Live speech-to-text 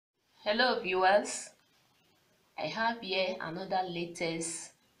Hello viewers, I have here another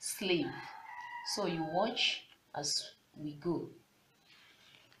latest sleeve, so you watch as we go.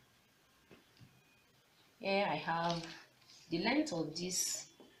 Here I have the length of this.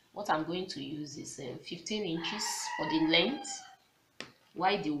 What I'm going to use is 15 inches for the length,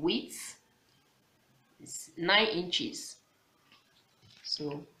 while the width is 9 inches.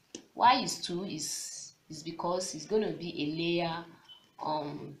 So why is 2 is because it's going to be a layer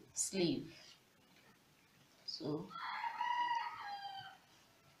sleeve. So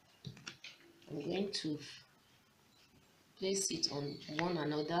I'm going to place it on one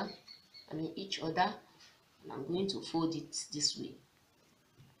another, each other, and I'm going to fold it this way.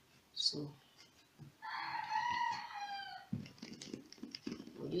 So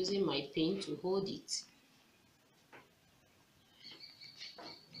I'm using my pen to hold it.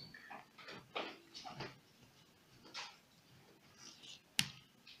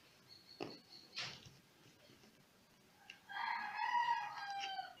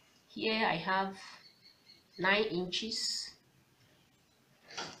 Here I have 9 inches.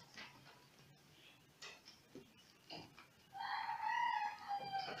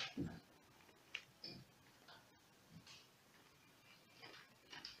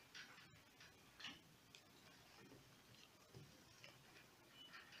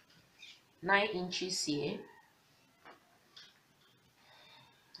 Here.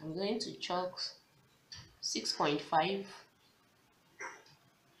 I'm going to chalk 6.5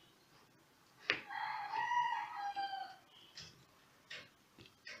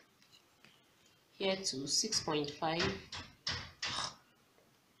 here to 6.5.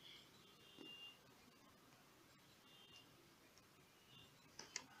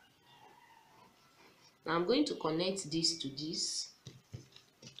 Now I'm going to connect this to this.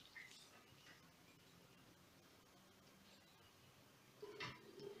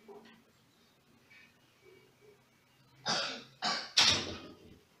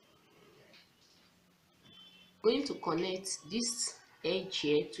 Going to connect this edge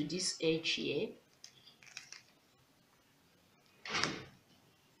here to this edge here.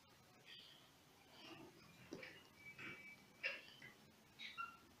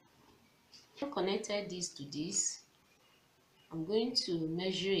 Connected this to this, I'm going to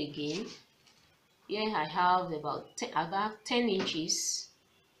measure again. Here I have about 10 inches.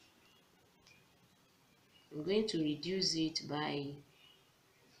 I'm going to reduce it by,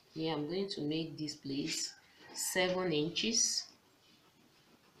 here I'm going to make this place 7 inches.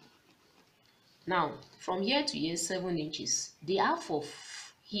 Now from here to here 7 inches, the half of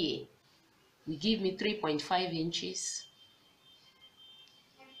here will give me 3.5 inches.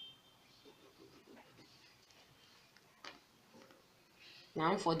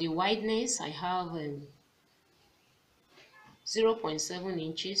 Now for the wideness I have 0.7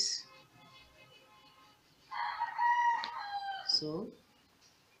 inches. So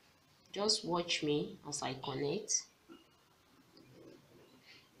just watch me as I connect.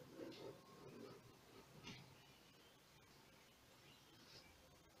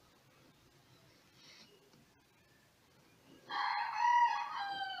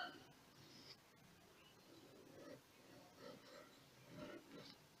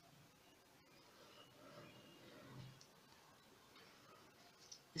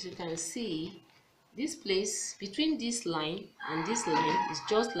 As you can see, this place between this line and this line is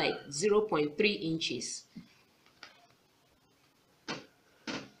just like 0.3 inches.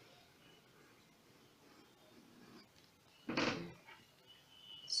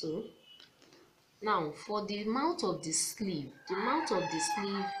 So now for the mouth of the sleeve,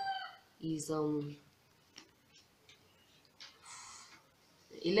 is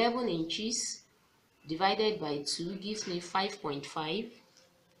 11 inches divided by 2 gives me 5.5.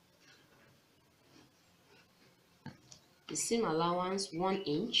 The seam allowance 1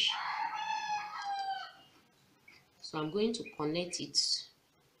 inch. So I'm going to connect it,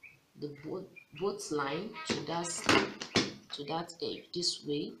 the both line to that edge this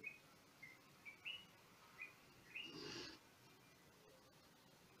way.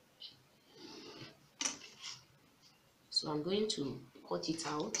 So I'm going to cut it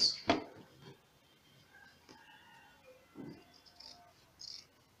out.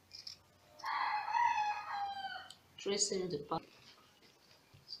 Tracing the part.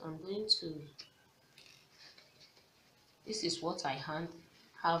 So I'm going to, this is what I have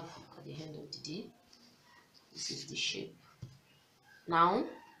at the end of the day. This is the shape. Now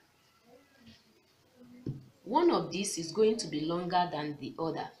one of these is going to be longer than the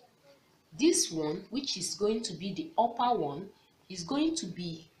other. This one, which is going to be the upper one, is going to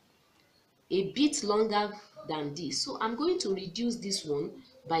be a bit longer than this. So I'm going to reduce this one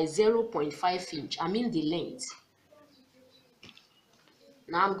by 0.5 inch, I mean the length.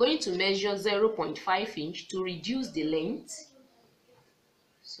 Now I'm going to measure 0.5 inch to reduce the length.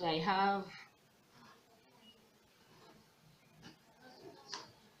 So I have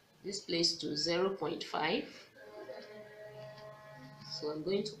this place to 0.5. So I'm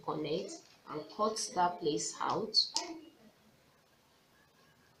going to connect and cut that place out.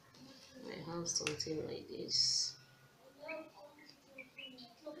 I have something like this.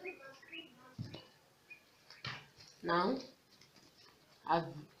 Now I've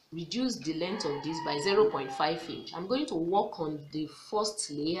reduced the length of this by 0.5 inch. I'm going to work on the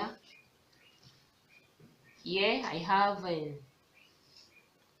first layer. Here I have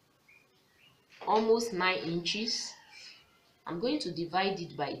almost 9 inches. I'm going to divide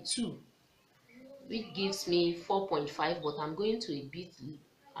it by 2, which gives me 4.5, but I'm going to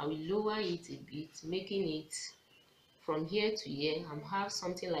I will lower it a bit, making it from here to here. I have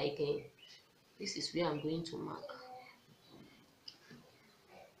something like this is where I'm going to mark.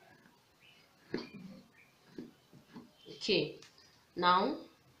 Okay, now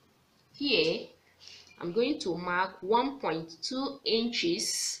here I'm going to mark 1.2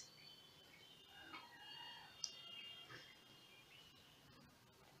 inches.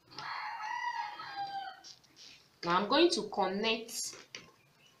 Now I'm going to connect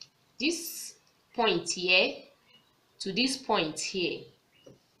this point here to this point here.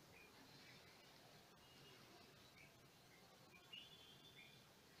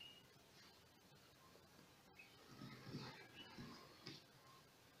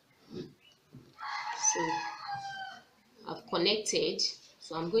 So I've connected.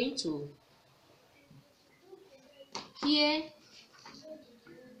 So I'm going to here.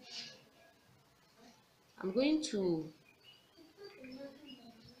 I'm going to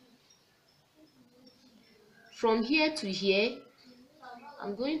from here to here.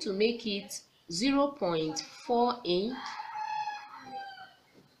 I'm going to make it 0.4 inch.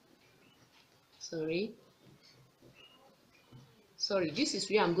 Sorry, this is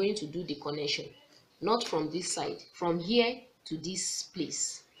where I'm going to do the connection, not from this side, from here to this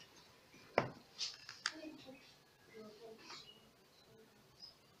place.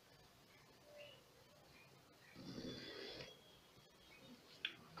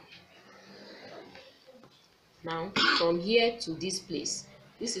 Now from here to this place,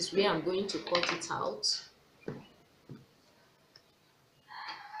 this is where I'm going to cut it out.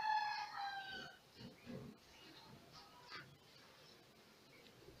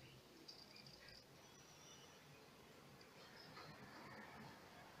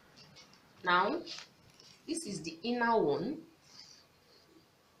 Now this is the inner one.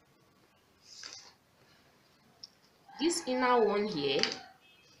 This inner one here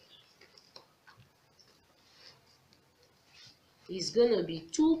is going to be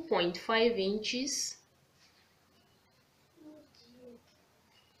 2.5 inches.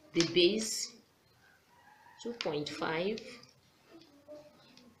 The base 2.5,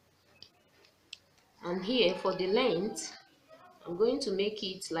 and here for the length I'm going to make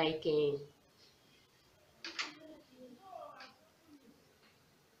it like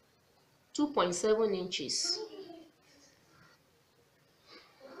 2.7 inches.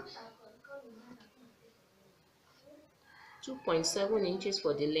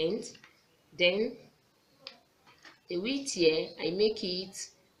 For the length. Then the width here, I make it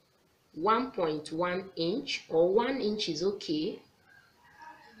 1.1 inch, or 1 inch is okay.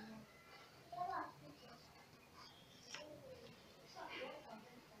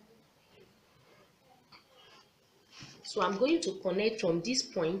 So I'm going to connect from this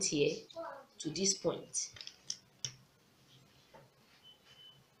point here to this point.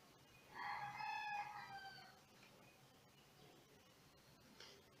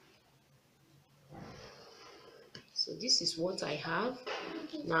 So this is what I have.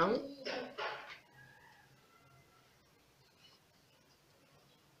 Now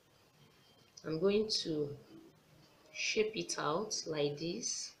I'm going to shape it out like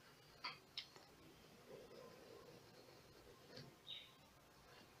this.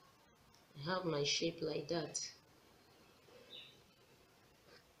 I have my shape like that.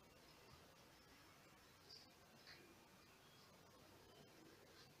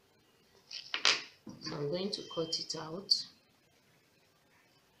 So I'm going to cut it out.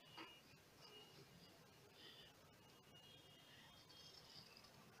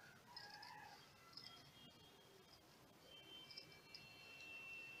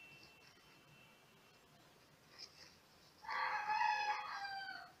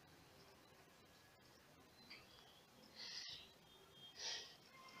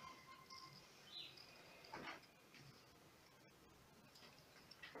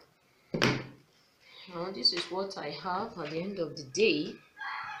 Now this is what I have at the end of the day.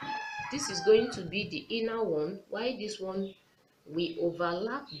 This is going to be the inner one, while this one we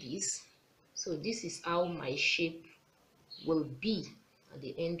overlap this. So this is how my shape will be at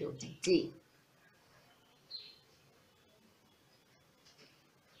the end of the day.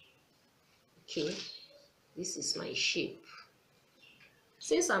 Okay, this is my shape.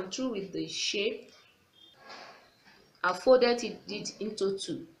 Since I'm through with the shape, I folded it into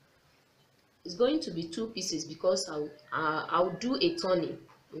two. It's going to be two pieces because I'll do a turning.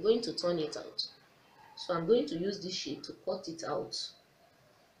 I'm going to turn it out. So I'm going to use this shape to cut it out.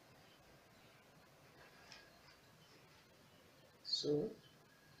 So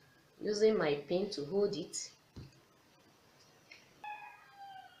using my pen to hold it.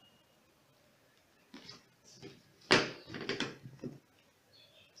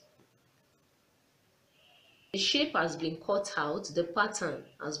 The shape has been cut out, the pattern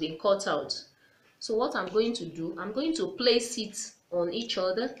has been cut out. So what I'm going to do, I'm going to place it on each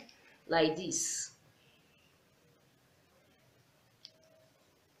other like this.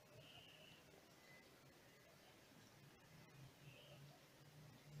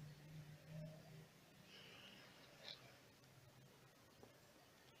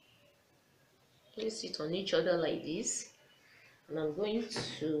 Place it on each other like this. And I'm going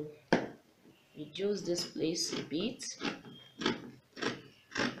to reduce this place a bit.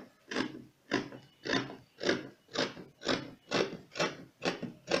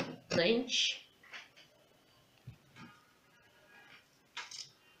 Inch.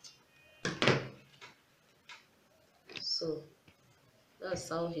 So that's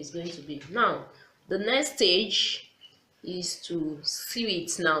how it's going to be. Now the next stage is to sew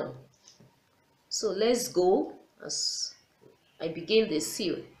it now. So let's go as I begin the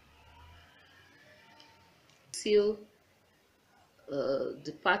seal. Seal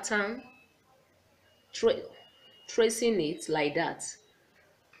the pattern, tracing it like that.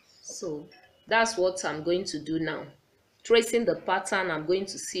 So that's what I'm going to do now. Tracing the pattern, I'm going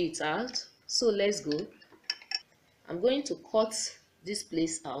to see it out. So let's go. I'm going to cut this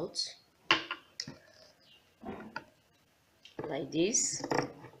place out like this.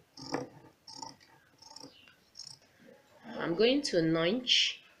 I'm going to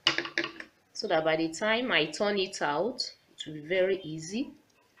notch so that by the time I turn it out, it will be very easy.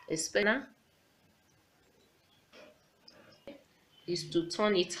 Especially is to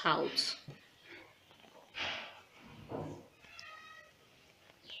turn it out.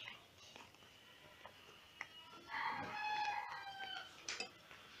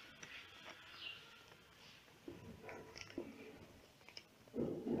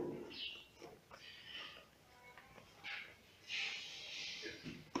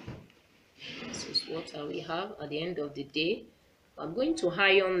 This is what I will have at the end of the day. I'm going to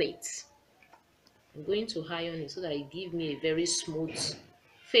iron it. I'm going to iron it so that it gives me a very smooth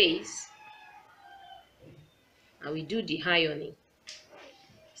face. I will do the ironing.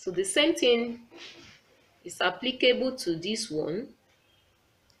 So the same thing is applicable to this one.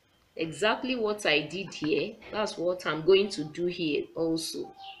 Exactly what I did here, that's what I'm going to do here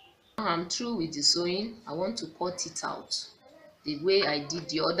also. Now I'm through with the sewing. I want to cut it out the way I did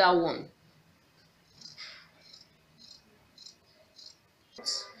the other one.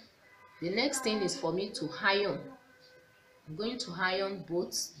 The next thing is for me to iron. I'm going to iron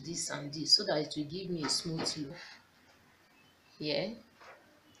both this and this so that it will give me a smooth look here.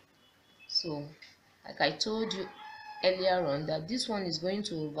 So like I told you earlier on, that this one is going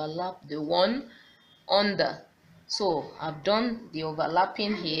to overlap the one under. So I've done the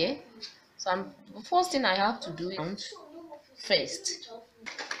overlapping here. So the first thing I have to do is first.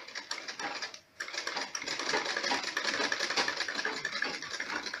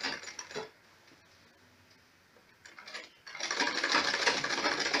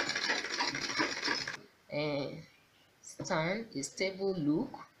 Stand a stable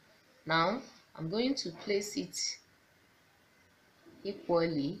look. Now I'm going to place it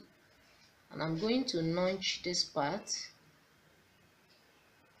equally and I'm going to notch this part.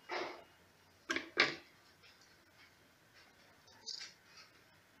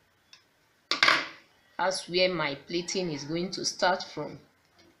 That's where my plating is going to start from.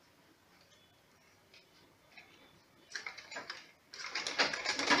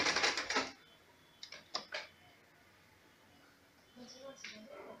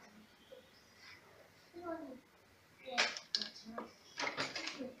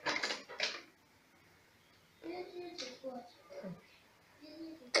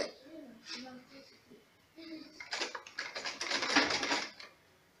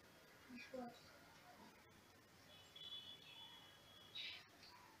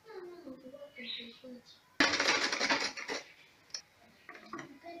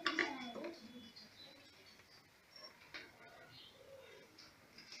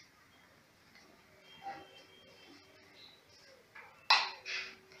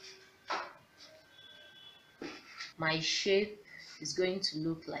 my shape is going to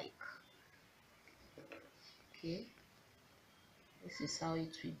look like. Okay, this is how it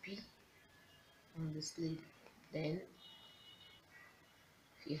will be on the sleeve. Then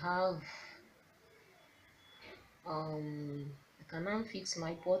if you have I can now fix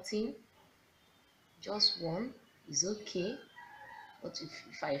my button. Just one is okay, but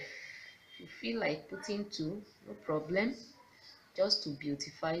if you feel like putting two, no problem, just to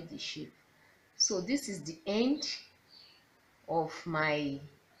beautify the shape. So this is the end of my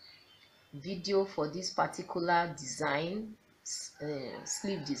video for this particular design,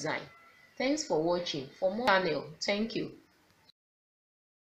 sleeve design. Thanks for watching. For more channel, thank you.